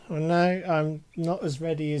Well, no, I'm not as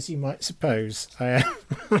ready as you might suppose I am.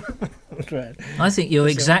 I think you're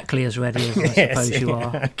exactly as ready as I suppose you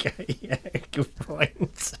are. Okay, yeah, good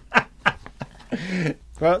point.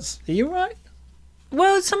 Are you all right?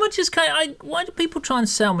 Well, someone just why do people try and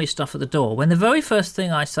sell me stuff at the door when the very first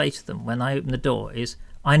thing I say to them when I open the door is,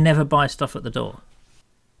 I never buy stuff at the door?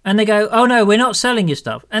 And they go, oh no, we're not selling you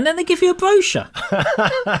stuff. And then they give you a brochure.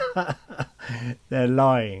 They're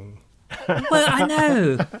lying. Well, I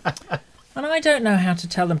know. And I don't know how to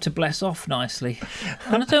tell them to bless off nicely.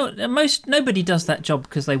 And nobody does that job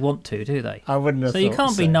because they want to, do they? I wouldn't have so. thought You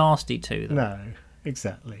can't be nasty to them. No,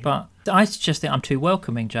 exactly. But I just think I'm too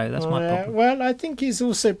welcoming, Joe. That's my problem. Well, I think it's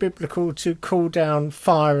also biblical to call down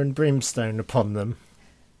fire and brimstone upon them.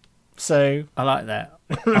 So I like that.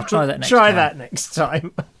 I'll try that next Try time. that next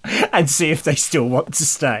time and see if they still want to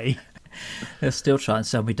stay. They'll still try and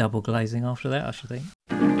sell me double glazing after that, I should think.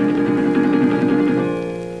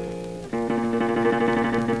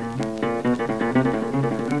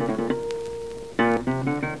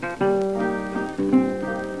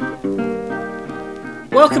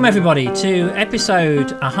 Welcome everybody to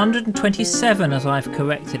episode 127, as I've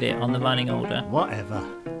corrected it on the running order. Whatever.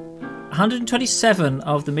 127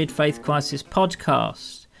 of the Mid-Faith Crisis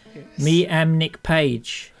podcast. Yes. Me am Nick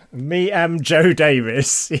Page. Me am Joe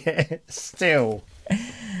Davis. Yeah, still.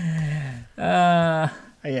 Yeah.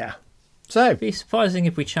 So. It'd be surprising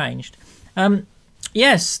if we changed.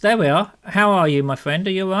 Yes, there we are. How are you, my friend?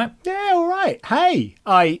 Are you all right? Yeah, all right. Hey,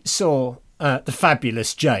 I saw the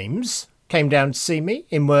fabulous James came down to see me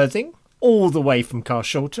in Worthing, all the way from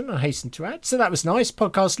Carshalton, I hasten to add. So that was nice,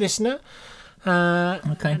 podcast listener.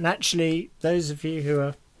 Okay. And actually, those of you who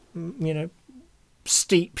are,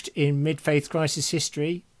 steeped in mid-faith crisis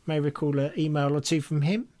history may recall an email or two from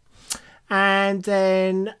him. And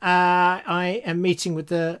then I am meeting with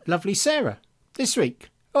the lovely Sarah this week.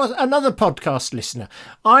 Oh, another podcast listener.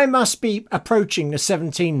 I must be approaching the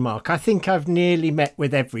 17 mark. I think I've nearly met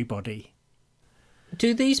with everybody.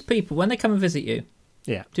 Do these people, when they come and visit you,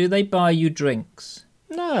 do they buy you drinks?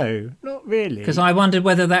 No, not really. Because I wondered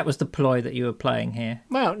whether that was the ploy that you were playing here.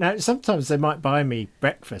 Well, no, sometimes they might buy me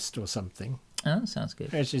breakfast or something. Oh, that sounds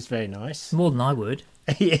good. Which is very nice. More than I would.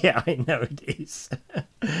 Yeah, I know it is.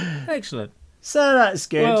 Excellent. So that's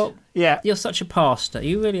good. Well, yeah. You're such a pastor.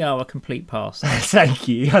 You really are a complete pastor. Thank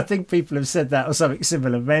you. I think people have said that or something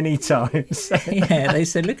similar many times. Yeah, they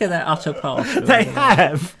said, look at that utter pastor. They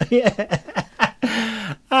have, yeah.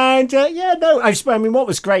 And, I mean, what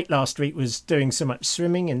was great last week was doing so much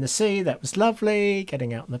swimming in the sea. That was lovely.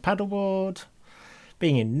 Getting out on the paddleboard,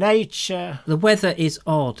 being in nature. The weather is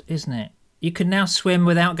odd, isn't it? You can now swim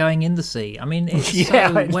without going in the sea. I mean, it's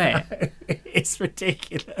so wet. It's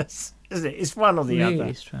ridiculous, isn't it? It's one or the other.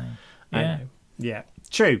 Really strange. Yeah. I know. Yeah,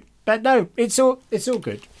 true. But no, it's all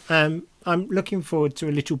good. I'm looking forward to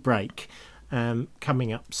a little break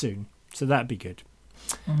coming up soon. So that'd be good.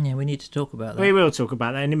 Yeah, we need to talk about that. We will talk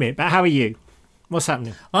about that in a minute. But how are you? What's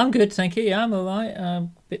happening? I'm good, thank you. Yeah, I'm all right. A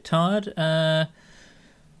bit tired.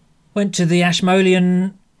 Went to the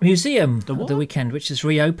Ashmolean Museum the weekend, which has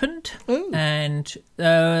reopened. Ooh. And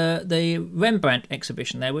the Rembrandt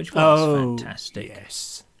exhibition there, which was fantastic.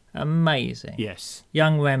 Yes. Amazing. Yes.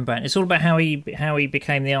 Young Rembrandt. It's all about how he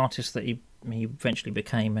became the artist that he eventually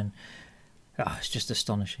became, and it's just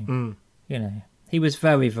astonishing. You know. He was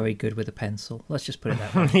very, very good with a pencil. Let's just put it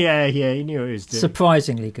that way. yeah, he knew what he was doing.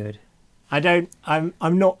 Surprisingly good. I'm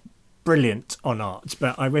not brilliant on art,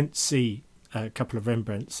 but I went to see a couple of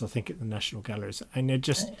Rembrandts, I think, at the National Galleries, and you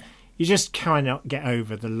just cannot get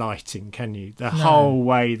over the lighting, can you? The whole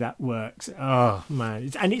way that works. Oh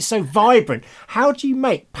man, and it's so vibrant. How do you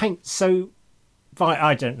make paint so?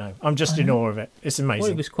 I don't know. I'm just in awe of it. It's amazing.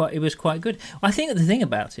 Well, it was quite good. I think the thing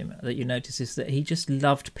about him that you notice is that he just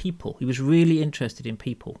loved people. He was really interested in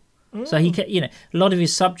people. So he, a lot of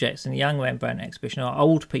his subjects in the Young Rembrandt exhibition are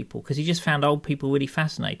old people because he just found old people really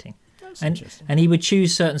fascinating. That's interesting. And he would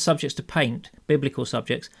choose certain subjects to paint, biblical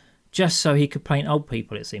subjects, just so he could paint old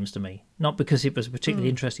people. It seems to me, not because it was a particularly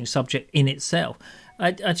interesting subject in itself.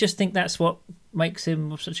 I just think that's what makes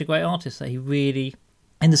him such a great artist. That he really.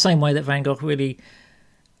 In the same way that Van Gogh really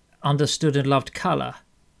understood and loved colour,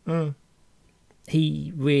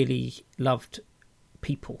 he really loved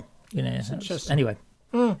people. Anyway,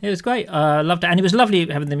 it was great. I loved it. And it was lovely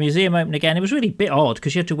having the museum open again. It was really a bit odd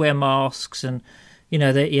because you had to wear masks and, you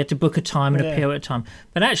had to book a time and appear at a time.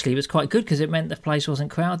 But actually it was quite good because it meant the place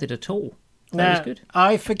wasn't crowded at all. That was good.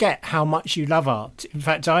 I forget how much you love art. In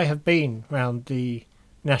fact, I have been round the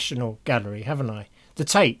National Gallery, haven't I? The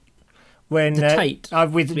Tate. When Tate.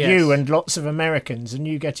 I'm with you and lots of Americans and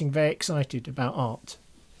you getting very excited about art.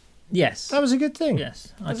 Yes. That was a good thing.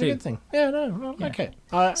 Yes, I That's do. a good thing. Yeah, no, well, Yeah. okay.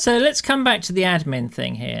 So let's come back to the admin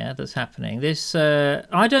thing here that's happening. This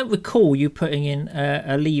I don't recall you putting in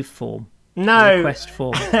a leave form, a No, request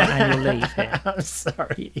form for annual leave here. I'm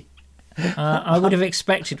sorry. I would have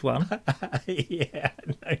expected one. Yeah,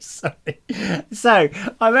 no, sorry. So,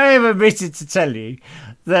 I may have omitted to tell you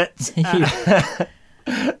that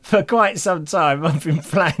for quite some time I've been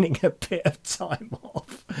planning a bit of time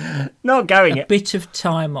off. Not going A bit of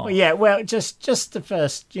time off. Yeah, well, just the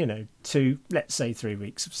first, 2, let's say 3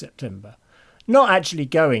 weeks of September. Not actually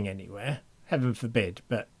going anywhere, heaven forbid,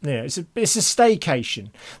 but it's a staycation.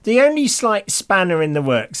 The only slight spanner in the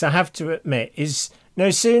works, I have to admit, is no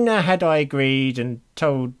sooner had I agreed and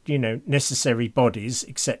told, necessary bodies,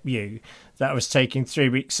 except you, that I was taking 3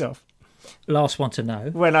 weeks off. Last one to know.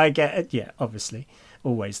 When I get, obviously,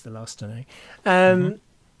 always the last to know.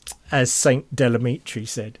 As Saint Delamitri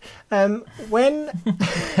said,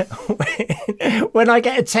 when I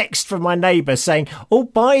get a text from my neighbour saying, "Oh,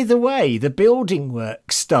 by the way, the building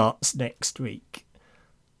work starts next week,"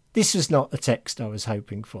 this was not the text I was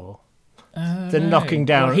hoping for. The knocking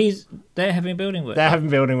down. Well, they're having building work. They're having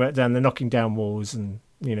building work down. They're knocking down walls and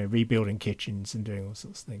rebuilding kitchens and doing all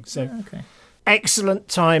sorts of things. So, Okay. excellent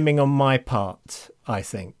timing on my part, I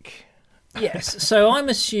think. Yes. So I'm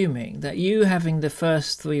assuming that you having the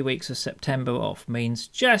first 3 weeks of September off means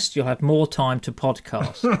just you'll have more time to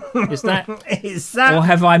podcast. Is that? Is that? Or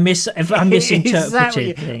have I misinterpreted Is that what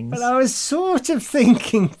you- things? But I was sort of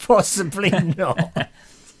thinking possibly not.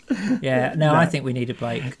 Yeah. No, I think we need a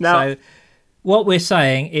break. No. So what we're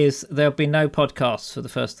saying is there'll be no podcasts for the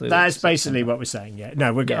first 3 weeks. That is of basically September. what we're saying. Yeah.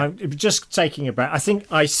 No, Yeah. I'm just taking a break. I think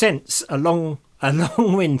I sense a long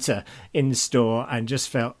winter in the store and just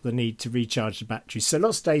felt the need to recharge the batteries. So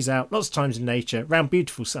lots of days out, lots of times in nature, around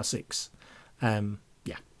beautiful Sussex.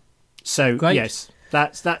 Yeah. So Great. yes,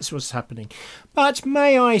 that's what's happening. But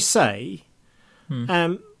may I say,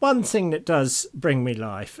 one thing that does bring me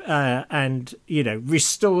life and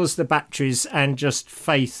restores the batteries and just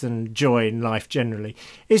faith and joy in life generally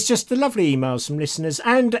is just the lovely emails from listeners,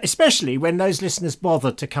 and especially when those listeners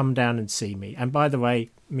bother to come down and see me. And by the way,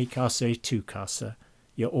 mi casa tu casa,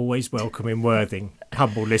 you're always welcome in Worthing,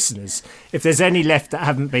 humble listeners. If there's any left that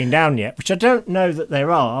haven't been down yet, which I don't know that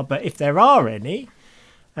there are, but if there are any,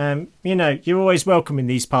 you're always welcome in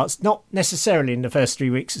these parts, not necessarily in the first 3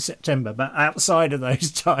 weeks of September, but outside of those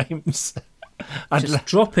times. Just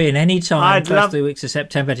drop in any time. I'd First love- 3 weeks of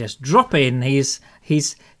September. Just drop in. He's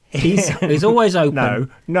always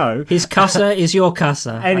open. No. His casa is your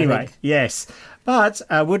casa. I Anyway, think. yes. But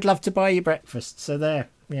I would love to buy you breakfast. So there,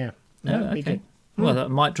 yeah. That would be Okay. good. Well, I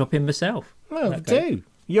might drop in myself. Well, Okay.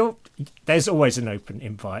 do. There's always an open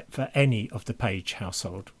invite for any of the Page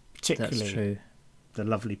household, particularly That's true. the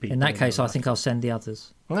lovely people. In that case, your I think I'll send the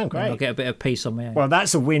others. life. Oh, great. I'll get a bit of peace on my own. Well,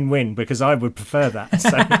 that's a win-win because I would prefer that.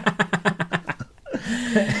 So.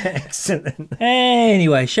 Excellent.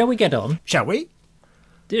 Anyway, shall we get on? Shall we?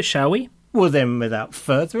 Shall we? Well, then, without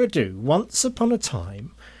further ado, once upon a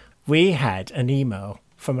time, we had an email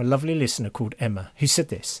from a lovely listener called Emma, who said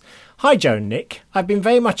this. Hi, Joe and Nick. I've been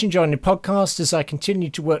very much enjoying the podcast as I continue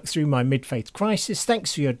to work through my mid-faith crisis.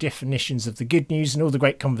 Thanks for your definitions of the good news and all the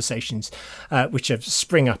great conversations which have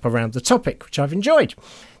spring up around the topic, which I've enjoyed.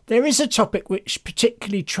 There is a topic which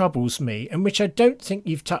particularly troubles me and which I don't think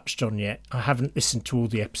you've touched on yet. I haven't listened to all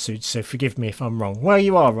the episodes, so forgive me if I'm wrong. Well,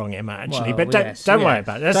 you are wrong, Emma, actually, Well, but don't worry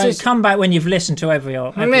about it. Don't come back when you've listened to every Yeah,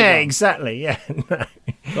 one. exactly. Yeah. No.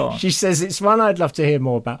 Go on. She says it's one I'd love to hear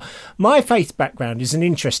more about. My faith background is an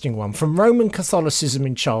interesting one, from Roman Catholicism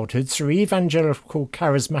in childhood through evangelical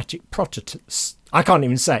charismatic Protestants. I can't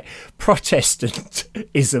even say it,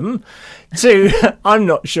 Protestantism to I'm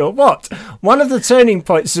not sure what. One of the turning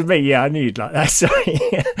points for me, yeah, I knew you'd like that, sorry.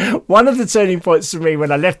 One of the turning points for me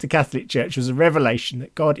when I left the Catholic Church was a revelation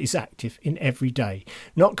that God is active in every day,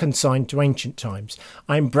 not consigned to ancient times.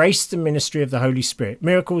 I embraced the ministry of the Holy Spirit,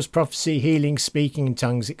 miracles, prophecy, healing, speaking in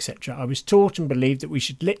tongues, etc. I was taught and believed that we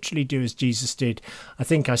should literally do as Jesus did. I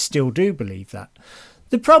think I still do believe that.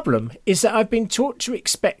 The problem is that I've been taught to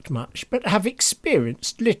expect much, but have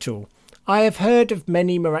experienced little. I have heard of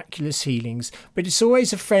many miraculous healings, but it's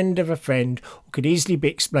always a friend of a friend, or could easily be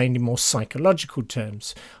explained in more psychological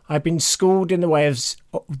terms. I've been schooled in the ways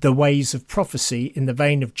of prophecy in the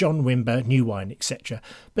vein of John Wimber, New Wine, etc.,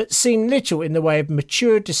 but seen little in the way of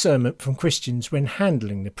mature discernment from Christians when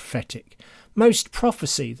handling the prophetic. Most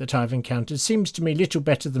prophecy that I've encountered seems to me little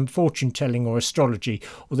better than fortune-telling or astrology,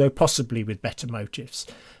 although possibly with better motives.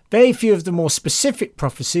 Very few of the more specific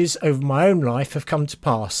prophecies over my own life have come to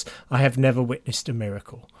pass. I have never witnessed a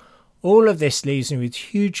miracle. All of this leaves me with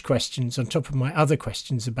huge questions on top of my other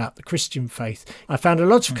questions about the Christian faith. I found a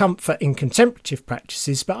lot of comfort in contemplative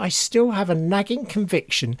practices, but I still have a nagging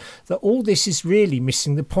conviction that all this is really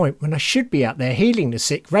missing the point when I should be out there healing the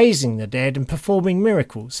sick, raising the dead and performing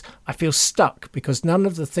miracles. I feel stuck because none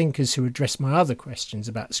of the thinkers who address my other questions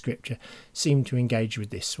about Scripture seem to engage with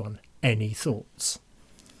this one. Any thoughts?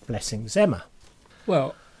 Blessings, Emma.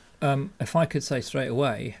 Well, if I could say straight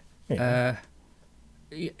away, Yeah.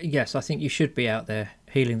 yes, I think you should be out there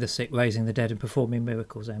healing the sick, raising the dead, and performing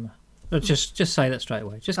miracles, Emma. Just say that straight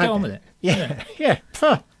away. Just get on with it. Yeah.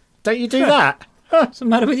 Huh. Don't you do that? What's the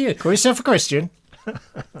matter with you? Call yourself a Christian.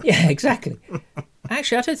 Yeah, exactly.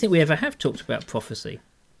 Actually, I don't think we ever have talked about prophecy.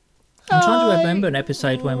 I'm trying to remember an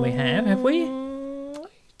episode when we have. Have we? Well,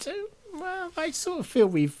 I sort of feel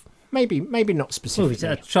we've maybe not Well, specifically.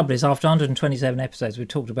 the trouble is, after 127 episodes, we've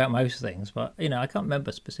talked about most things, but I can't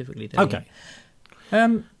remember specifically doing Okay. it.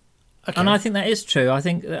 Okay. And I think that is true. I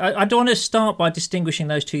think I don't want to start by distinguishing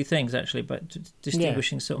those two things, actually, but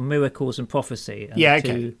distinguishing sort of miracles and prophecy. And Yeah,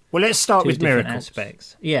 okay. Well, let's start two with different miracles.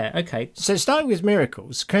 aspects. Yeah, okay. So starting with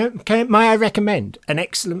miracles, may I recommend an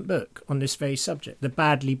excellent book on this very subject, The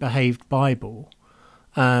Badly Behaved Bible.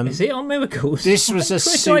 Is it on miracles? This was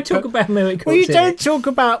a Do I talk about miracles? Well, you in don't it? talk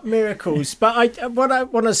about miracles, but what I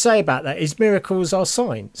want to say about that is miracles are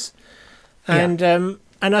signs. And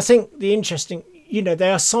I think the interesting,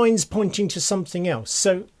 they are signs pointing to something else.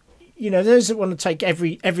 So, those that want to take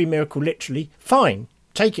every miracle literally, fine,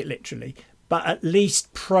 take it literally, but at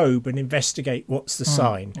least probe and investigate what's the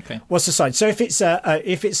sign. Okay. What's the sign? So if it's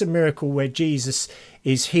a miracle where Jesus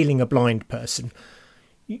is healing a blind person,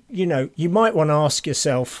 you might want to ask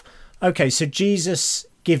yourself, okay, so Jesus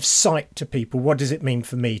gives sight to people. What does it mean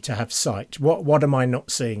for me to have sight? What am I not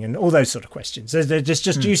seeing? And all those sort of questions. They're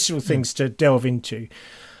just useful things to delve into.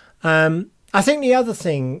 I think the other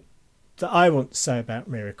thing that I want to say about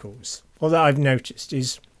miracles, or that I've noticed,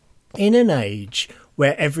 is in an age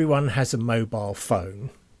where everyone has a mobile phone,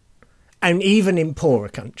 and even in poorer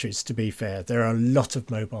countries, to be fair, there are a lot of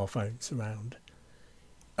mobile phones around.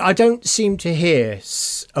 I don't seem to hear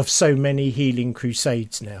of so many healing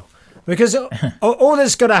crusades now, because all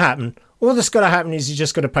that's got to happen is you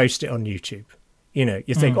just got to post it on YouTube.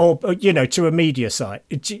 You think, or to a media site,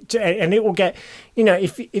 and it will get,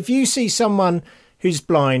 if you see someone who's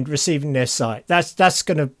blind receiving their sight, that's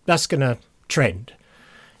gonna trend.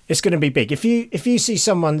 It's going to be big. If you see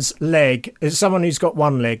someone who's got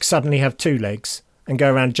one leg suddenly have two legs and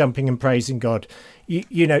go around jumping and praising God,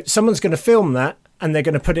 someone's going to film that and they're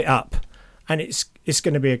going to put it up, and it's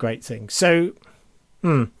going to be a great thing. So,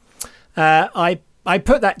 I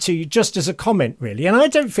put that to you just as a comment, really. And I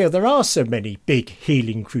don't feel there are so many big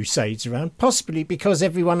healing crusades around, possibly because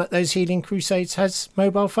everyone at those healing crusades has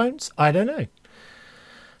mobile phones. I don't know.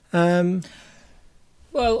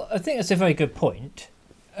 Well, I think that's a very good point.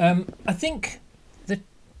 I think that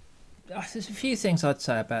there's a few things I'd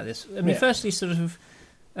say about this. I mean, firstly, sort of,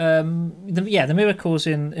 the miracles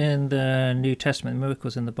in the New Testament, the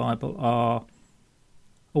miracles in the Bible are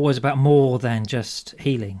always about more than just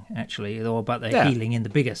healing, actually, or about the healing in the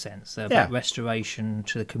bigger sense. They're about restoration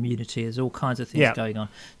to the community. There's all kinds of things going on.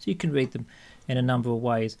 So you can read them in a number of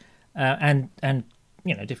ways. And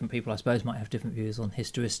different people, I suppose, might have different views on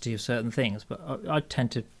historicity of certain things, but I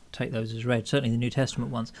tend to take those as read, certainly the New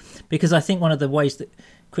Testament ones, because I think one of the ways that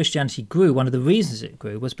Christianity grew, one of the reasons it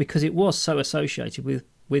grew, was because it was so associated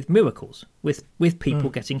with miracles, with people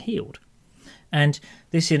getting healed. And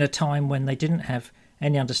this in a time when they didn't have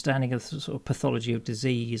any understanding of the sort of pathology of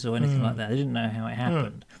disease or anything like that. They didn't know how it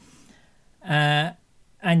happened.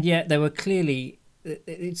 And yet they were clearly,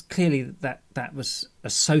 it's clearly that was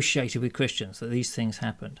associated with Christians, that these things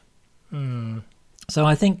happened. So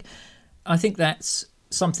I think that's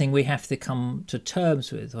something we have to come to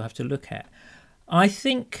terms with or have to look at. I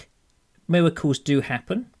think miracles do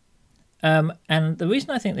happen. And the reason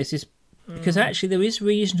I think this is because actually there is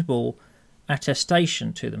reasonable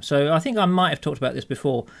attestation to them. So I think I might have talked about this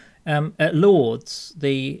before. At Lourdes,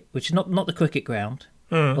 which is not the cricket ground,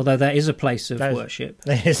 although that is a place of worship.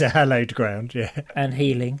 It is a hallowed ground, and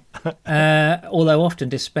healing, although often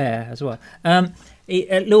despair as well.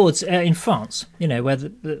 At Lourdes in France, where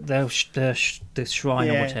the shrine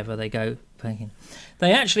or whatever they go painting,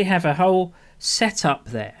 they actually have a whole setup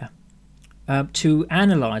there to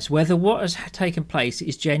analyse whether what has taken place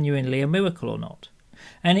is genuinely a miracle or not.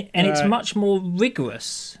 And it's much more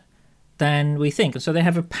rigorous than we think. And so they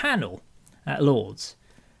have a panel at Lourdes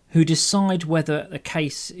who decide whether the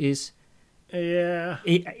case is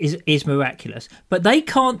miraculous. But they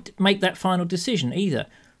can't make that final decision either.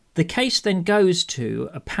 The case then goes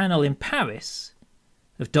to a panel in Paris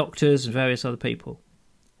of doctors and various other people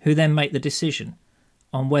who then make the decision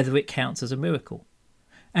on whether it counts as a miracle.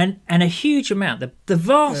 And a huge amount, the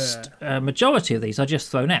vast majority of these are just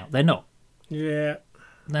thrown out. They're not. Yeah.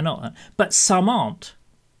 They're not. But some aren't.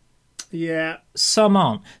 Yeah. Some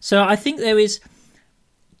aren't. So I think there is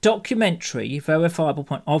documentary, verifiable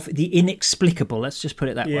point of the inexplicable. Let's just put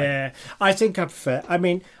it that way. Yeah. I think I prefer. I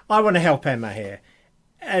mean, I want to help Emma here.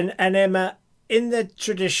 And Emma, in the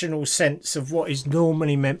traditional sense of what is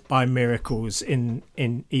normally meant by miracles in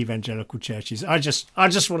evangelical churches, I just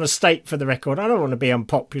want to state for the record, I don't want to be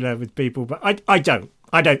unpopular with people, but I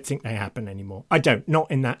don't think they happen anymore. I don't, not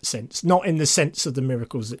in that sense, not in the sense of the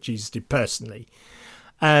miracles that Jesus did personally.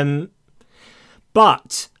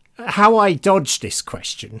 But how I dodge this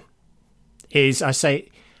question is I say,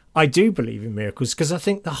 I do believe in miracles because I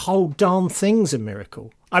think the whole darn thing's a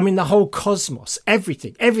miracle. I mean, the whole cosmos,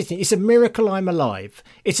 everything. It's a miracle I'm alive.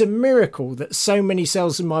 It's a miracle that so many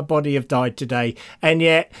cells in my body have died today, and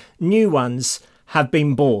yet new ones have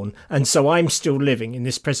been born, and so I'm still living in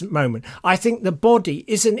this present moment. I think the body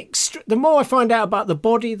is the more I find out about the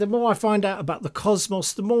body, the more I find out about the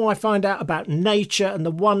cosmos, the more I find out about nature and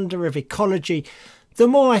the wonder of ecology, the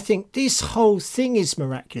more I think this whole thing is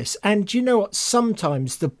miraculous. And you know what?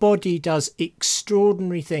 Sometimes the body does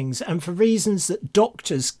extraordinary things, and for reasons that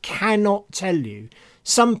doctors cannot tell you.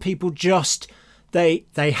 Some people just, they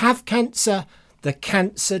have cancer, the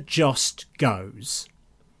cancer just goes.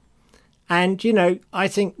 And, you know, I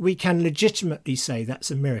think we can legitimately say that's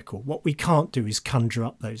a miracle. What we can't do is conjure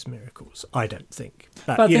up those miracles, I don't think.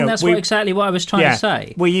 But I think that's exactly what I was trying to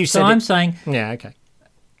say. Well, you said so I'm saying... Yeah, okay.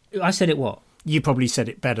 I said it what? You probably said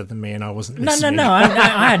it better than me, and I wasn't listening. No.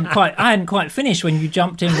 I hadn't quite finished when you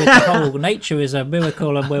jumped in with the whole nature is a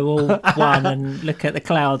miracle and we're all one and look at the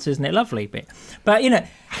clouds, isn't it lovely bit? But you know,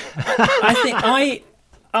 I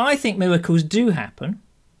think miracles do happen.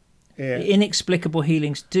 Yeah. Inexplicable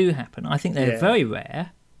healings do happen. I think they're very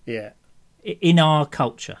rare. Yeah. In our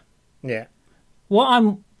culture. Yeah.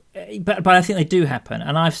 But I think they do happen,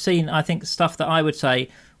 and I've seen. I think stuff that I would say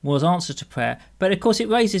was answer to prayer, but of course it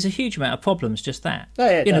raises a huge amount of problems. Just that,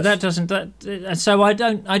 that doesn't. And so I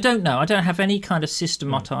don't know. I don't have any kind of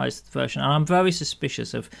systematized version, and I'm very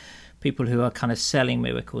suspicious of people who are kind of selling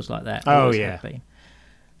miracles like that. Oh yeah. Have been.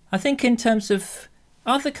 I think in terms of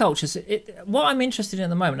other cultures, what I'm interested in at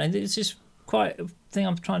the moment, and it's just quite a thing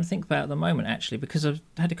I'm trying to think about at the moment actually, because I've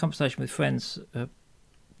had a conversation with friends a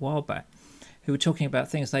while back who were talking about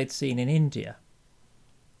things they'd seen in India.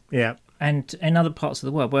 Yeah. And in other parts of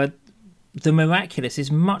the world where the miraculous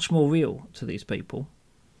is much more real to these people.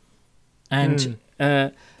 And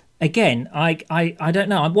again, I don't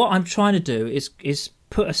know. What I'm trying to do is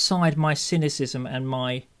put aside my cynicism and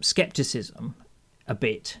my skepticism a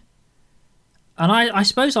bit. And I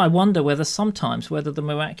suppose I wonder whether the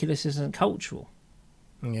miraculous isn't cultural.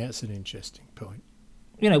 Yeah, that's an interesting point.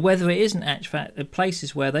 You know, whether it isn't actually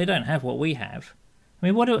places where they don't have what we have. I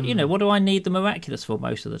mean, what do I need the miraculous for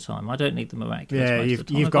most of the time? I don't need the miraculous most of the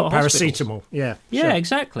time. You've got paracetamol. Yeah, yeah, sure.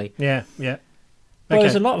 Exactly. Yeah.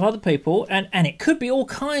 Whereas a lot of other people, and it could be all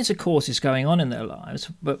kinds of causes going on in their lives,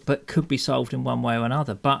 but could be solved in one way or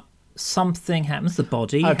another. But something happens, the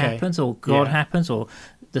body happens, or God happens, or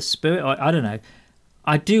the spirit, or I don't know.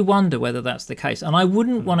 I do wonder whether that's the case. And I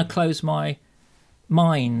wouldn't want to close my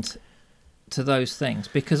mind to those things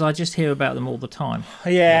because I just hear about them all the time.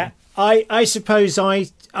 Yeah. I suppose I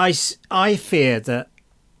fear that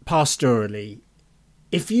pastorally,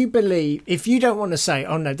 if you don't want to say,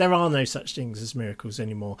 oh no, there are no such things as miracles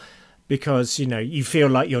anymore, because you feel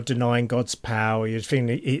like you're denying God's power, you're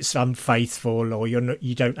feeling it's unfaithful, or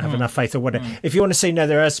you don't have enough faith, or whatever. If you want to say no,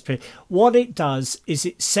 there is, what it does is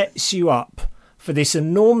it sets you up for this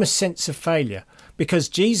enormous sense of failure. Because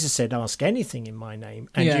Jesus said, ask anything in my name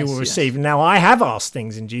and you will receive. Yes. Now, I have asked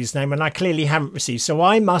things in Jesus' name and I clearly haven't received. So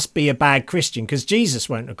I must be a bad Christian because Jesus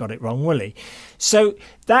won't have got it wrong, will he? So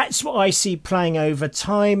that's what I see playing over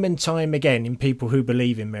time and time again in people who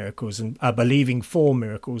believe in miracles and are believing for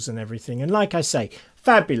miracles and everything. And like I say,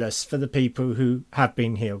 fabulous for the people who have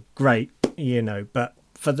been healed. Great, but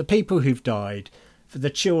for the people who've died, for the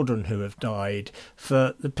children who have died,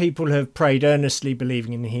 for the people who have prayed earnestly,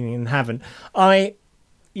 believing in healing and haven't. I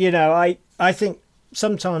think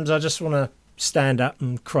sometimes I just want to stand up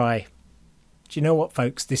and cry. Do you know what,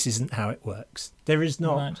 folks? This isn't how it works. There is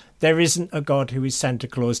not. Right. There isn't a God who is Santa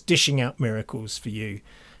Claus dishing out miracles for you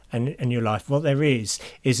and your life. What there is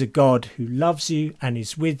a God who loves you and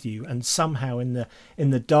is with you, and somehow in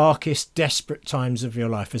the darkest, desperate times of your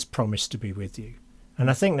life has promised to be with you. And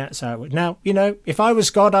I think that's how it would. Now, if I was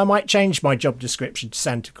God, I might change my job description to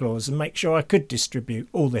Santa Claus and make sure I could distribute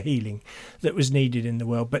all the healing that was needed in the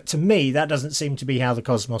world. But to me, that doesn't seem to be how the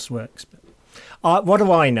cosmos works. But what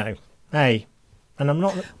do I know? Hey, and I'm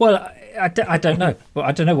not... Well, I don't know. Well,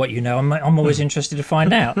 I don't know what you know. I'm always interested to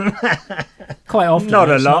find out. Quite often, not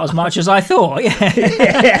a lot. Not as much as I thought.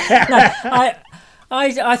 Yeah. No,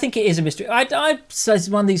 I think it is a mystery. So it's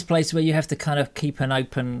one of these places where you have to kind of keep an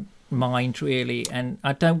open mind, really, and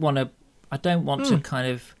I don't want to kind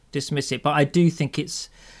of dismiss it, but I do think it's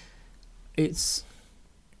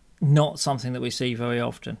not something that we see very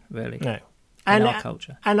often, really. No. In our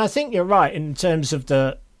culture. And I think you're right in terms of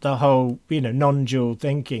the whole, non-dual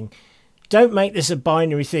thinking. Don't make this a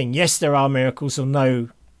binary thing. Yes, there are miracles, or no,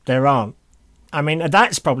 there aren't. I mean,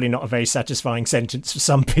 that's probably not a very satisfying sentence for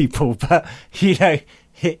some people, but,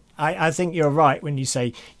 I think you're right when you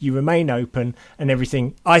say you remain open and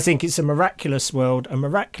everything. I think it's a miraculous world,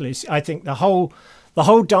 I think the whole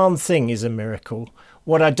darn thing is a miracle.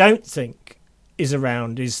 What I don't think is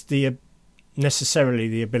around is necessarily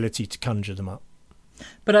the ability to conjure them up.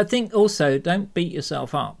 But I think also, don't beat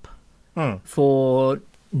yourself up for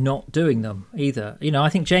not doing them either. I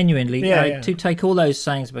think genuinely to take all those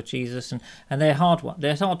sayings about Jesus and they're hard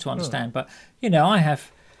to understand. But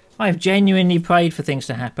I have genuinely prayed for things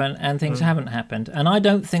to happen and things haven't happened, and I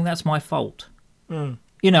don't think that's my fault. I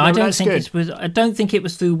don't think it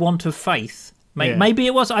was through want of faith. Maybe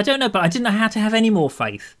it was. I don't know, but I didn't know how to have any more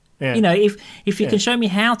faith. Yeah. If you can show me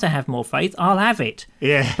how to have more faith, I'll have it.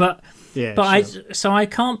 Yeah. But sure. I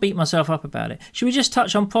can't beat myself up about it. Should we just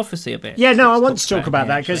touch on prophecy a bit? Yeah, no, I want to talk about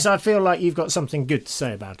that because I feel like you've got something good to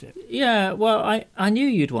say about it. Yeah, well, I knew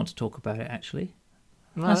you'd want to talk about it, actually.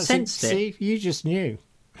 Well, I sensed it. See, you just knew.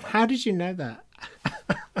 How did you know that?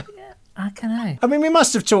 I don't know. I mean, we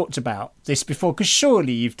must have talked about this before because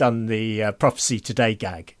surely you've done the Prophecy Today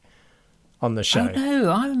gag on the show. Oh,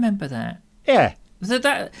 no, I remember that. Yeah. So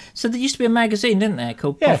there used to be a magazine, didn't there,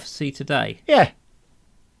 called Prophecy Today? Yeah.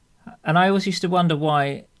 And I always used to wonder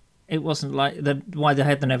why it wasn't why they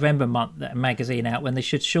had the November month magazine out when they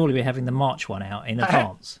should surely be having the March one out in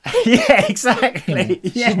advance. Yeah, exactly.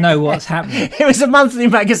 You should know what's happening. It was a monthly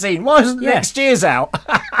magazine. Why wasn't next year's out?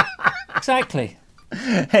 Exactly.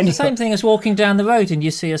 Anyway. The same thing as walking down the road and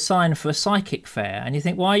you see a sign for a psychic fair and you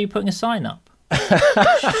think, why are you putting a sign up?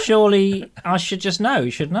 Surely I should just know,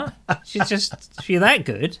 shouldn't I? If you're that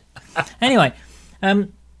good. Anyway,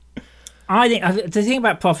 I think the thing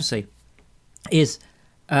about prophecy is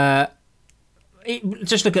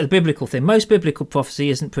just look at the biblical thing. Most biblical prophecy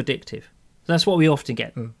isn't predictive. That's what we often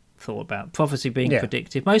get thought about, prophecy being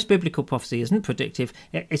predictive. Most biblical prophecy isn't predictive.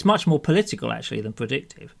 It's much more political, actually, than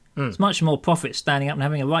predictive. It's much more prophets standing up and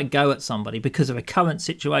having a right go at somebody because of a current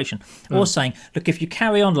situation, or saying, look, if you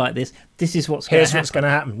carry on like this, this is what's going to happen. Here's what's going to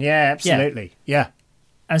happen. Yeah, absolutely. Yeah.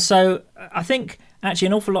 And so I think, actually,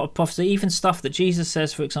 an awful lot of prophecy, even stuff that Jesus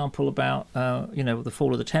says, for example, about the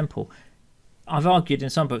fall of the temple, I've argued in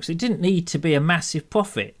some books, it didn't need to be a massive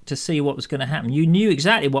prophet to see what was going to happen. You knew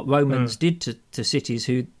exactly what Romans did to cities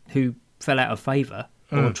who fell out of favour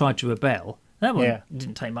or tried to rebel. That one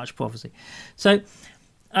didn't take much prophecy. So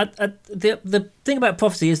the thing about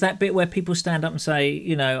prophecy is that bit where people stand up and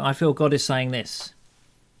say, I feel God is saying this.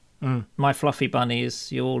 My fluffy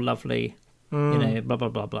bunnies, you're all lovely, blah, blah,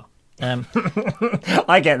 blah, blah.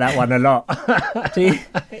 I get that one a lot. Do you?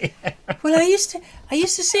 Well, I used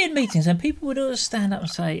to sit in meetings and people would always stand up and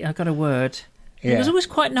say, "I got a word." Yeah. It was always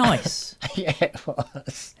quite nice. Yeah, it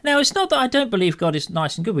was. Now, it's not that I don't believe God is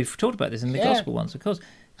nice and good. We've talked about this in the gospel ones, of course.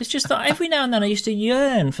 It's just that every now and then I used to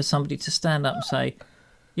yearn for somebody to stand up and say,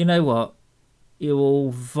 "You know what? You all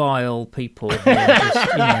vile people.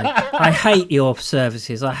 I hate your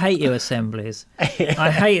services. I hate your assemblies. I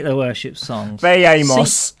hate the worship songs. Very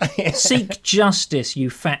Amos. Seek justice, you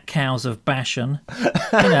fat cows of Bashan."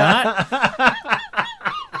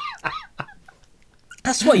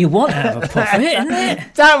 That's what you want out of a prophet, isn't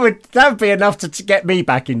it? That would be enough to get me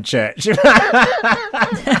back in church.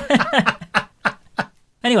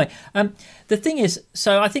 Anyway, the thing is,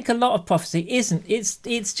 so I think a lot of prophecy isn't.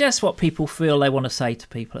 It's just what people feel they want to say to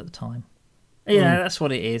people at the time. That's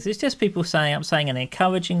what it is. It's just people saying, I'm saying an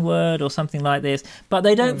encouraging word or something like this, but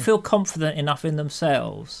they don't feel confident enough in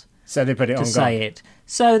themselves. So they put it on God. To say it.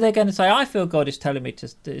 So they're going to say, I feel God is telling me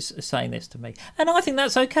is saying this to me. And I think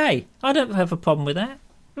that's okay. I don't have a problem with that.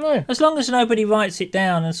 No. As long as nobody writes it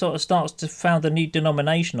down and sort of starts to found a new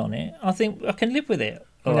denomination on it, I think I can live with it.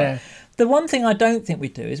 All right. The one thing I don't think we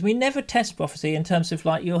do is we never test prophecy in terms of,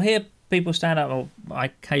 like, you'll hear people stand up, or I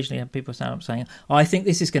occasionally have people stand up saying, I think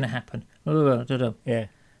this is going to happen. Yeah.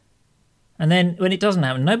 And then when it doesn't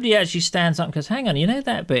happen, nobody actually stands up and goes, hang on, you know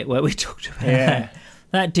that bit where we talked about that?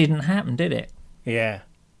 That didn't happen, did it? Yeah.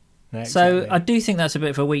 No, so exactly. I do think that's a bit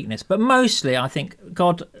of a weakness. But mostly I think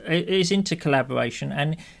God is into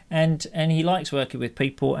collaboration and he likes working with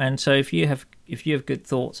people. And so if you have good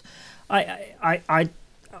thoughts, I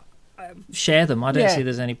share them. I don't see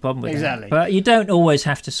there's any problem with that. But you don't always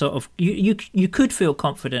have to sort of you could feel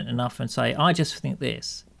confident enough and say, I just think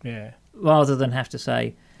this. Yeah. Rather than have to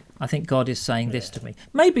say, I think God is saying this to me.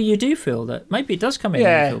 Maybe you do feel that. Maybe it does come in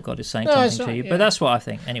and you feel God is saying something to you. But that's what I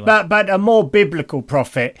think anyway. But a more biblical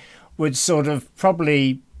prophet would sort of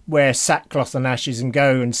probably wear sackcloth and ashes and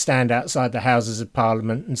go and stand outside the Houses of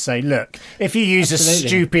Parliament and say, look, if you use a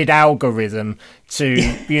stupid algorithm to,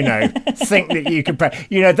 think that you can pray,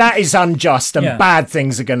 that is unjust and bad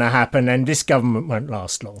things are going to happen and this government won't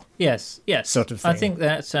last long. Yes. Sort of thing. I think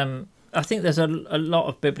that's, I think there's a lot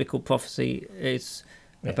of biblical prophecy is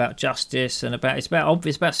about justice and it's about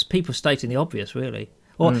people stating the obvious, really.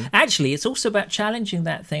 Or actually, it's also about challenging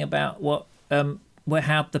that thing about what,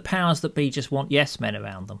 how the powers that be just want yes men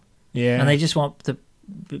around them, and they just want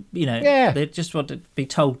they just want to be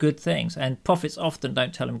told good things, and prophets often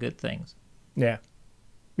don't tell them good things. Yeah,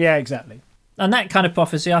 exactly. And that kind of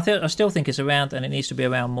prophecy, I still think is around, and it needs to be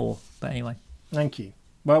around more. But anyway, thank you.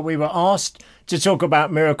 Well, we were asked to talk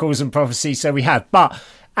about miracles and prophecy, so we have. But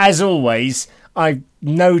as always, I've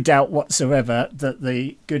no doubt whatsoever that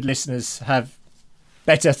the good listeners have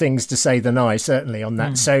better things to say than I, certainly, on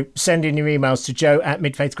that. So send in your emails to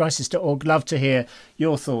joe@midfaithcrisis.org. Love to hear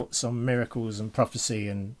your thoughts on miracles and prophecy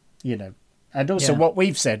and, and also what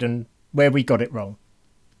we've said and where we got it wrong.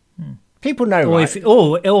 People know, or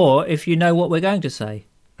if you know what we're going to say.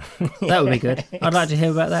 That would be good. I'd like to hear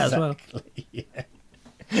about that as well. Yeah.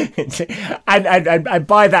 and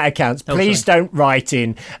by that account, please don't write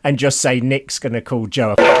in and just say Nick's going to call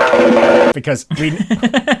Joe because we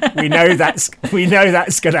know that's going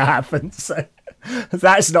to happen. So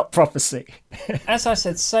that's not prophecy. As I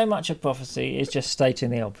said, so much of prophecy is just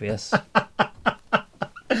stating the obvious.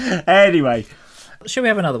 Anyway, shall we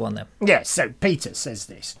have another one then? Yes. So Peter says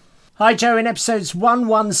this. Hi Joe, in episodes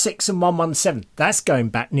 116 and 117, that's going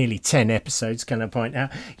back nearly 10 episodes, can I point out,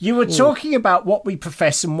 you were talking about what we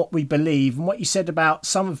profess and what we believe, and what you said about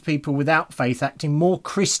some of people without faith acting more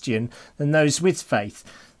Christian than those with faith.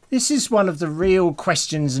 This is one of the real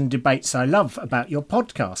questions and debates I love about your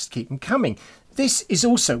podcast. Keep them coming. This is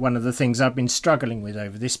also one of the things I've been struggling with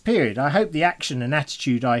over this period. I hope the action and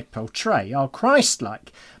attitude I portray are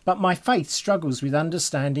Christ-like, but my faith struggles with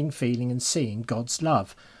understanding, feeling and seeing God's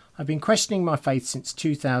love. I've been questioning my faith since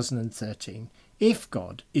 2013. If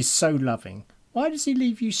God is so loving, why does he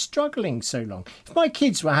leave you struggling so long? If my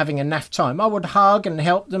kids were having a naff time, I would hug and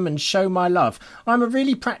help them and show my love. I'm a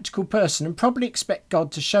really practical person and probably expect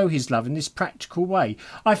God to show his love in this practical way.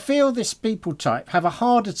 I feel this people type have a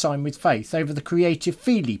harder time with faith over the creative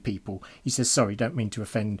feely people. He says, sorry, don't mean to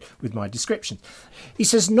offend with my description. He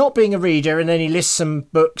says, not being a reader, and then he lists some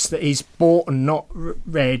books that he's bought and not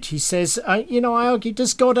read. He says, I argue,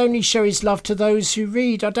 does God only show his love to those who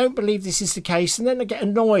read? I don't believe this is the case. And then I get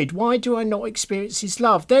annoyed. Why do I not experience his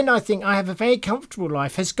love? Then I think I have a very comfortable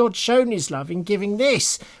life. Has God shown his love in giving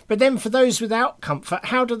this? But then for those without comfort,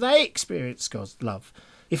 how do they experience God's love?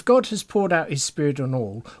 If God has poured out his spirit on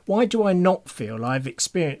all, why do I not feel I've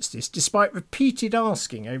experienced this despite repeated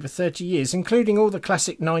asking over 30 years, including all the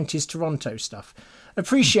classic 90s Toronto stuff?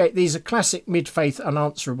 Appreciate these are classic mid-faith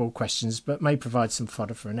unanswerable questions, but may provide some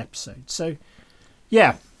fodder for an episode. So,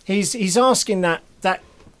 yeah, he's asking that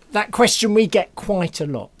question we get quite a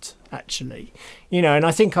lot, actually. And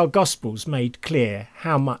I think our Gospels made clear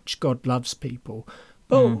how much God loves people.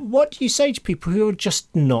 But what do you say to people who are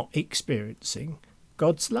just not experiencing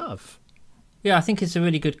God's love? Yeah, I think it's a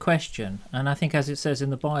really good question. And I think as it says in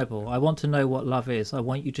the Bible, I want to know what love is. I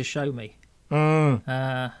want you to show me.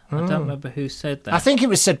 I don't remember who said that. I think it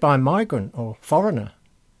was said by a migrant or foreigner.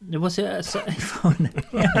 Was it a foreigner?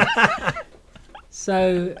 Yeah.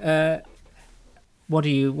 So, what do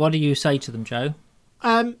you say to them, Joe?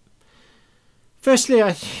 Firstly,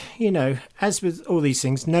 as with all these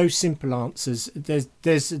things, no simple answers.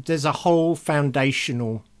 There's a whole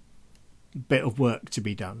foundational bit of work to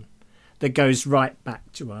be done that goes right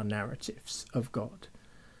back to our narratives of God.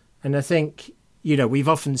 And I think, we've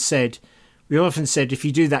often said if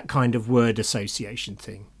you do that kind of word association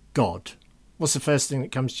thing, God, what's the first thing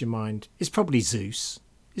that comes to your mind? It's probably Zeus.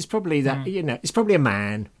 It's probably that, it's probably a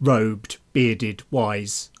man, robed, bearded,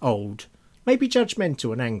 wise, old, maybe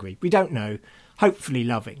judgmental and angry. We don't know. Hopefully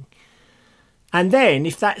loving. And then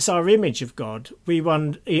if that's our image of God, we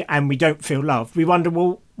wonder, and we don't feel loved, we wonder,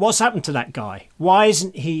 well, what's happened to that guy? Why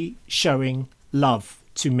isn't he showing love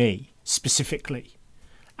to me specifically?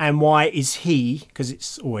 And why is he, because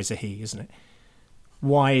it's always a he, isn't it?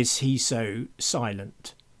 Why is he so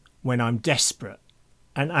silent when I'm desperate?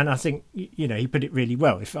 And I think, you know, he put it really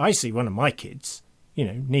well. If I see one of my kids, you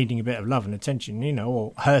know, needing a bit of love and attention, you know,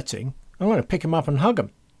 or hurting, I'm going to pick them up and hug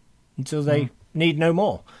them until they need no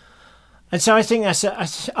more. And so I think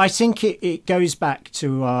I think it goes back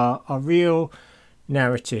to our real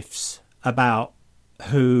narratives about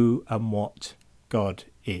who and what God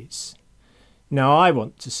is. Now, I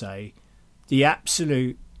want to say the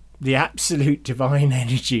absolute divine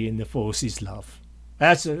energy in the Force is love.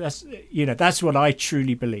 That's what I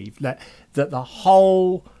truly believe, that the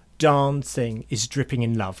whole darn thing is dripping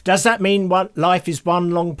in love. Does that mean life is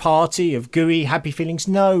one long party of gooey, happy feelings?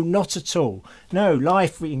 No, not at all. No,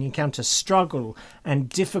 life, we encounter struggle and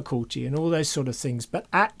difficulty and all those sort of things. But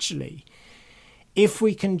actually, if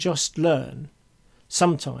we can just learn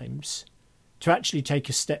sometimes to actually take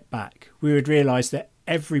a step back, we would realise that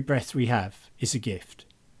every breath we have is a gift.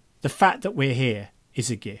 The fact that we're here is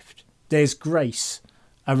a gift. There's grace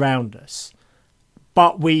around us.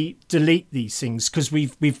 But we delete these things because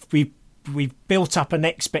we've built up an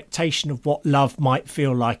expectation of what love might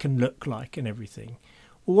feel like and look like and everything.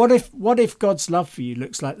 What if God's love for you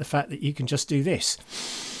looks like the fact that you can just do this?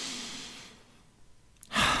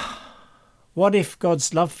 What if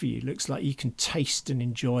God's love for you looks like you can taste and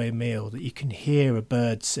enjoy a meal, that you can hear a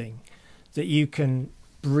bird sing, that you can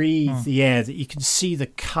breathe the air, that you can see the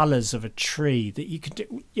colours of a tree, that you can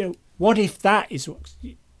do, you know, what if that is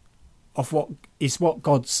what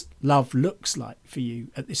God's love looks like for you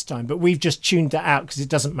at this time? But we've just tuned that out because it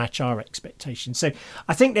doesn't match our expectations. So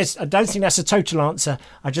I don't think that's a total answer.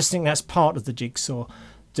 I just think that's part of the jigsaw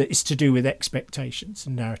that is to do with expectations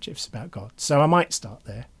and narratives about God. So I might start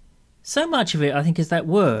there. So much of it, I think, is that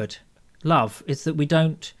word, love, is that we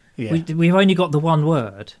don't... Yeah. We've only got the one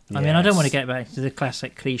word. I mean, I don't want to get back to the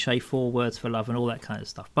classic cliche 4 words for love and all that kind of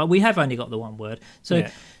stuff, but we have only got the one word. So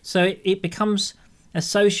it becomes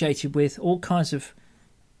associated with all kinds of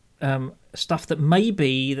stuff that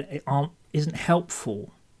maybe isn't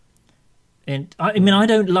helpful. And I mean, I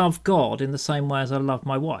don't love God in the same way as I love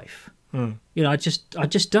my wife. You know, I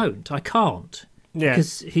just don't. I can't. Yeah.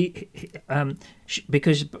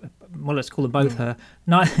 Because well, let's call them both her.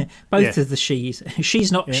 No, both of the she's.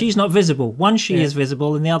 She's not visible. One she is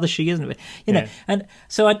visible, and the other she isn't. You know, and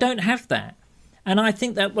so I don't have that. And I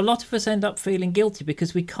think that a lot of us end up feeling guilty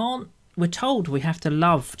because we can't. We're told we have to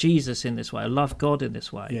love Jesus in this way, or love God in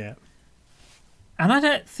this way. Yeah. And I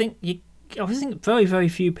don't think I think very, very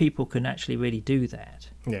few people can actually really do that.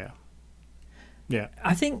 Yeah. Yeah.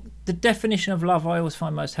 I think the definition of love I always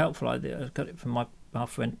find most helpful, I got it from our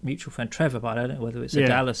mutual friend Trevor, but I don't know whether it's a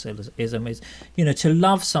Dallasism, is, you know, to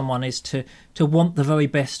love someone is to want the very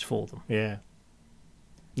best for them. Yeah.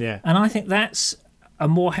 Yeah. And I think that's a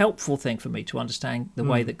more helpful thing for me to understand the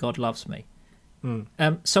way that God loves me.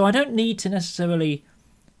 So I don't need to necessarily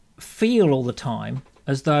feel all the time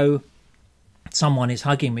as though someone is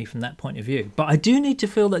hugging me from that point of view, but I do need to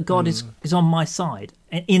feel that God is on my side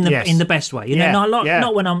in the best way. You know,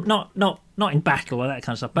 not when I'm not in battle or that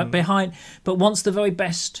kind of stuff, but but wants the very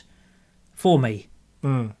best for me.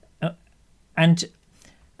 And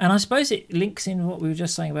I suppose it links in what we were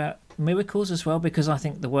just saying about miracles as well, because I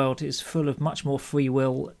think the world is full of much more free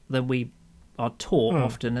will than we are taught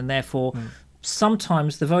often, and therefore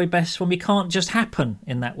sometimes the very best for me can't just happen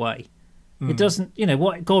in that way. It doesn't, you know,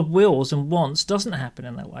 what God wills and wants doesn't happen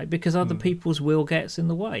in that way because other people's will gets in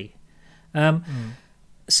the way.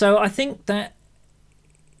 So I think that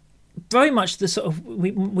very much the sort of,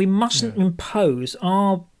 we mustn't impose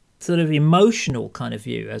our sort of emotional kind of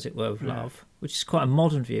view, as it were, of love, which is quite a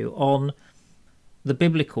modern view, on the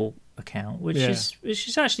biblical account, which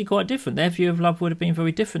is actually quite different. Their view of love would have been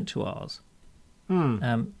very different to ours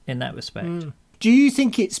in that respect. Do you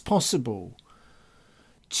think it's possible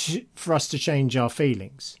for us to change our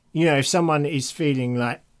feelings? You know, if someone is feeling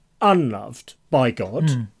like unloved by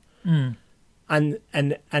God, and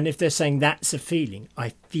if they're saying that's a feeling,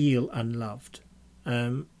 I feel unloved,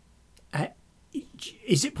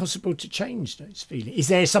 is it possible to change those feelings? Is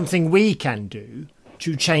there something we can do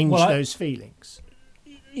to change those feelings?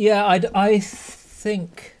 Yeah, I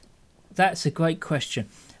think that's a great question.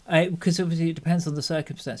 Because obviously it depends on the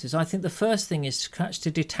circumstances. I think the first thing is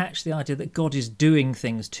to detach the idea that God is doing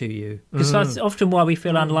things to you. Because that's often why we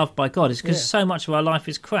feel unloved by God, is because so much of our life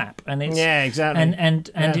is crap, and it's exactly,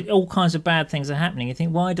 and all kinds of bad things are happening. You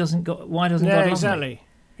think, why doesn't God love me?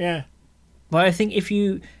 Yeah. But I think if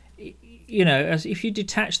you as if you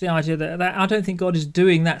detach the idea that I don't think God is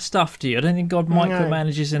doing that stuff to you. I don't think God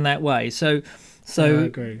micromanages in that way. So I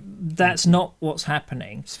agree. that's not what's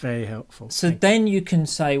happening. It's very helpful. So then you can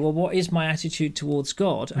say, well, what is my attitude towards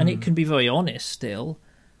God? And it can be very honest still,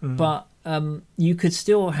 but you could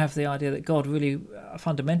still have the idea that God really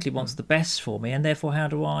fundamentally wants the best for me, and therefore how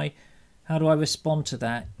do I respond to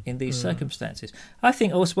that in these circumstances? I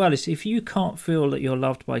think as well is if you can't feel that you're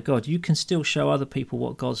loved by God, you can still show other people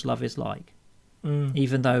what God's love is like,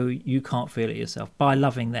 even though you can't feel it yourself, by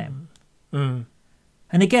loving them.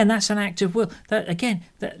 And again, that's an act of will.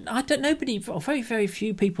 Very, very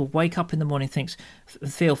few people wake up in the morning and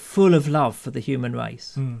feel full of love for the human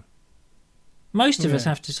race. Most of us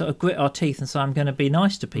have to sort of grit our teeth and say, I'm going to be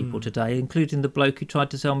nice to people today, including the bloke who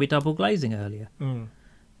tried to sell me double glazing earlier.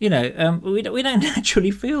 We don't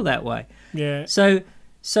naturally feel that way. Yeah. So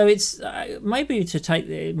it's maybe to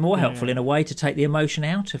take more helpful in a way to take the emotion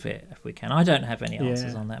out of it if we can. I don't have any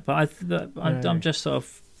answers on that, but I'm just sort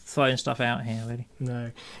of throwing stuff out here,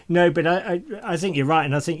 really. No, but I think you're right,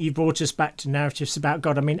 and I think you brought us back to narratives about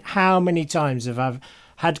God. I mean, how many times have I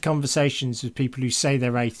had conversations with people who say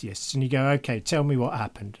they're atheists, and you go, okay, tell me what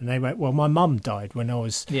happened, and they went, well, my mum died when I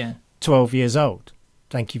was 12 years old.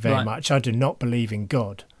 Thank you very much. I do not believe in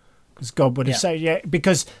God. Because God would have said,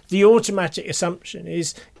 because the automatic assumption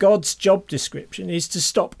is God's job description is to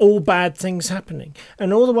stop all bad things happening.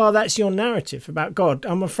 And all the while that's your narrative about God,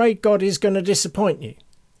 I'm afraid God is going to disappoint you.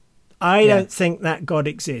 I don't think that God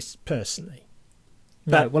exists, personally.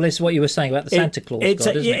 But, well, it's what you were saying about the Santa Claus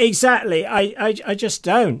God, isn't it? Exactly. I just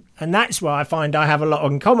don't. And that's why I find I have a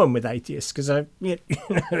lot in common with atheists, because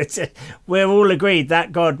we're all agreed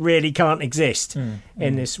that God really can't exist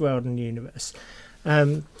in this world and universe.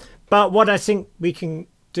 But what I think we can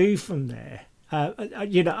do from there,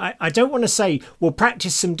 I don't want to say, well,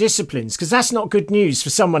 practice some disciplines, because that's not good news for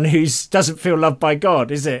someone who doesn't feel loved by God,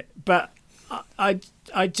 is it? But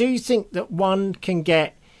I do think that one can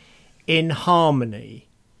get in harmony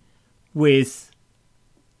with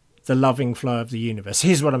the loving flow of the universe.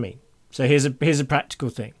 Here's what I mean. So here's a practical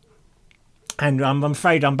thing. And I'm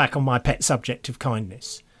afraid I'm back on my pet subject of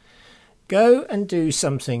kindness. Go and do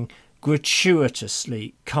something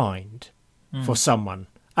gratuitously kind for someone.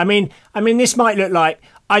 I mean, this might look like,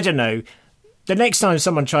 I don't know, the next time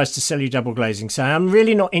someone tries to sell you double glazing, say, I'm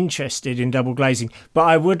really not interested in double glazing, but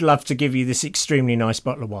I would love to give you this extremely nice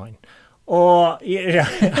bottle of wine. Or,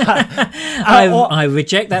 I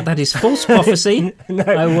reject that. That is false prophecy. No,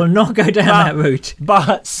 I will not go down that route.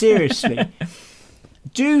 But seriously,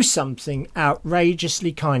 do something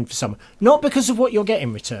outrageously kind for someone. Not because of what you'll get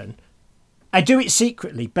in return. I do it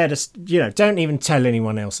secretly. Better, don't even tell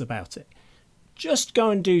anyone else about it. Just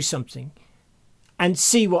go and do something and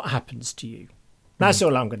see what happens to you. That's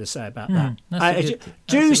all I'm going to say about that. That's a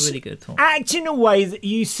really good thought. Act in a way that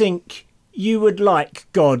you think you would like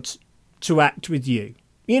God to act with you.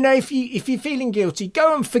 If you're feeling guilty,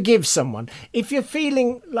 go and forgive someone. If you're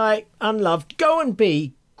feeling like unloved, go and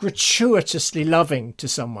be gratuitously loving to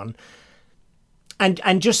someone.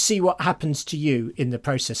 And just see what happens to you in the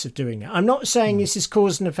process of doing that. I'm not saying this is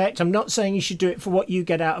cause and effect. I'm not saying you should do it for what you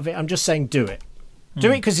get out of it. I'm just saying do it.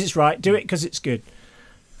 Do it because it's right. Do it because it's good.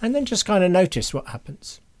 And then just kind of notice what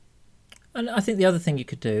happens. And I think the other thing you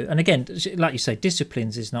could do, and again, like you say,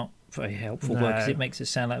 disciplines is not very helpful word because it makes it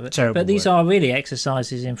sound like terrible. But these are really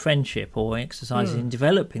exercises in friendship or exercises in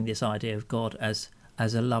developing this idea of God as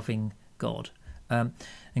a loving God, and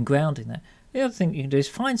grounding that. The other thing you can do is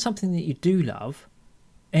find something that you do love,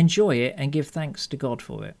 enjoy it, and give thanks to God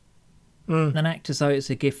for it, and act as though it's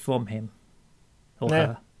a gift from Him or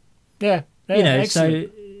her. Yeah. So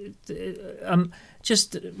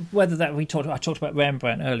just whether that I talked about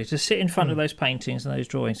Rembrandt earlier, to sit in front of those paintings and those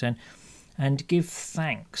drawings and give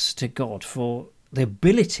thanks to God for the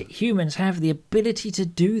ability. Humans have the ability to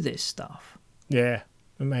do this stuff. Yeah,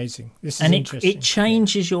 amazing. This is interesting. It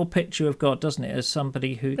changes your picture of God, doesn't it, as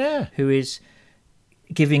somebody who is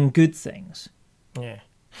giving good things. Yeah,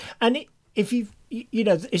 and if you've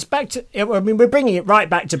it's back to. I mean, we're bringing it right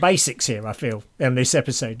back to basics here. I feel in this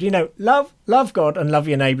episode. Love God and love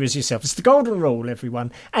your neighbour as yourself. It's the golden rule,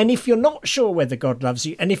 everyone. And if you're not sure whether God loves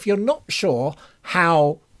you, and if you're not sure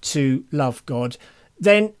how to love God,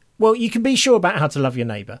 then you can be sure about how to love your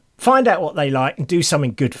neighbour. Find out what they like and do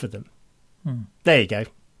something good for them. There you go.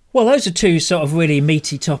 Well, those are two sort of really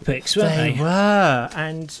meaty topics, weren't they? They were,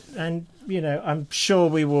 and I'm sure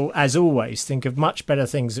we will, as always, think of much better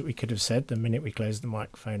things that we could have said the minute we closed the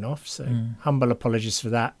microphone off. So humble apologies for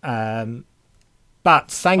that.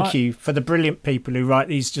 But thank you for the brilliant people who write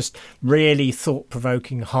these just really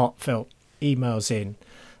thought-provoking, heartfelt emails in.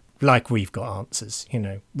 like we've got answers.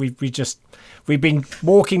 We've been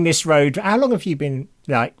walking this road. How long have you been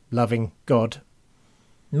like loving God?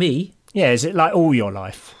 Me? Yeah, is it like all your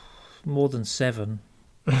life? More than 7.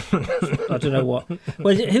 I don't know what.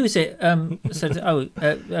 Well, who is it?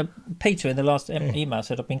 Said, Peter in the last email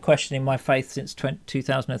said, I've been questioning my faith since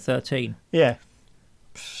 2013. Yeah.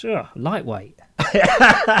 Sure, lightweight.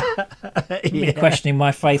 I've been questioning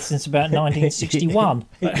my faith since about 1961.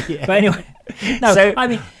 But anyway, no, so, I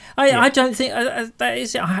mean, I don't think that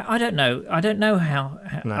is it. I don't know. I don't know how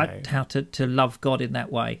to love God in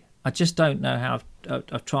that way. I just don't know how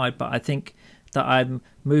I've tried, but I think that I'm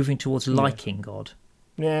moving towards liking God.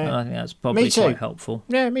 Yeah, and I think that's probably quite helpful.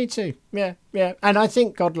 Yeah, me too. Yeah, and I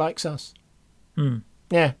think God likes us.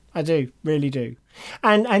 Yeah, I do, really do,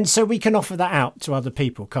 and so we can offer that out to other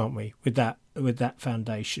people, can't we? With that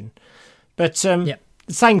foundation. But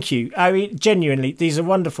thank you. I mean, genuinely, these are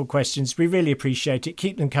wonderful questions. We really appreciate it.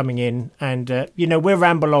 Keep them coming in, and we'll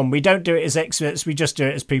ramble on. We don't do it as experts. We just do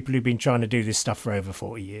it as people who've been trying to do this stuff for over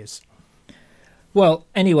 40 years. Well,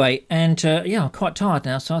 anyway, and I'm quite tired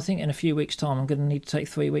now, so I think in a few weeks' time I'm going to need to take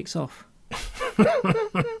 3 weeks off.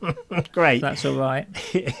 Great. If that's all right.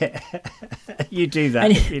 You do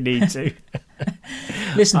that if you need to.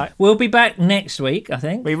 Listen, we'll be back next week, I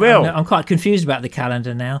think. We will. I'm quite confused about the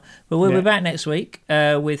calendar now, but we'll be back next week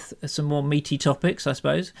with some more meaty topics, I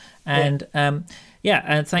suppose. And and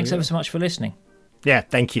thanks ever so much for listening. Yeah,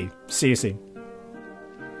 thank you. See you soon.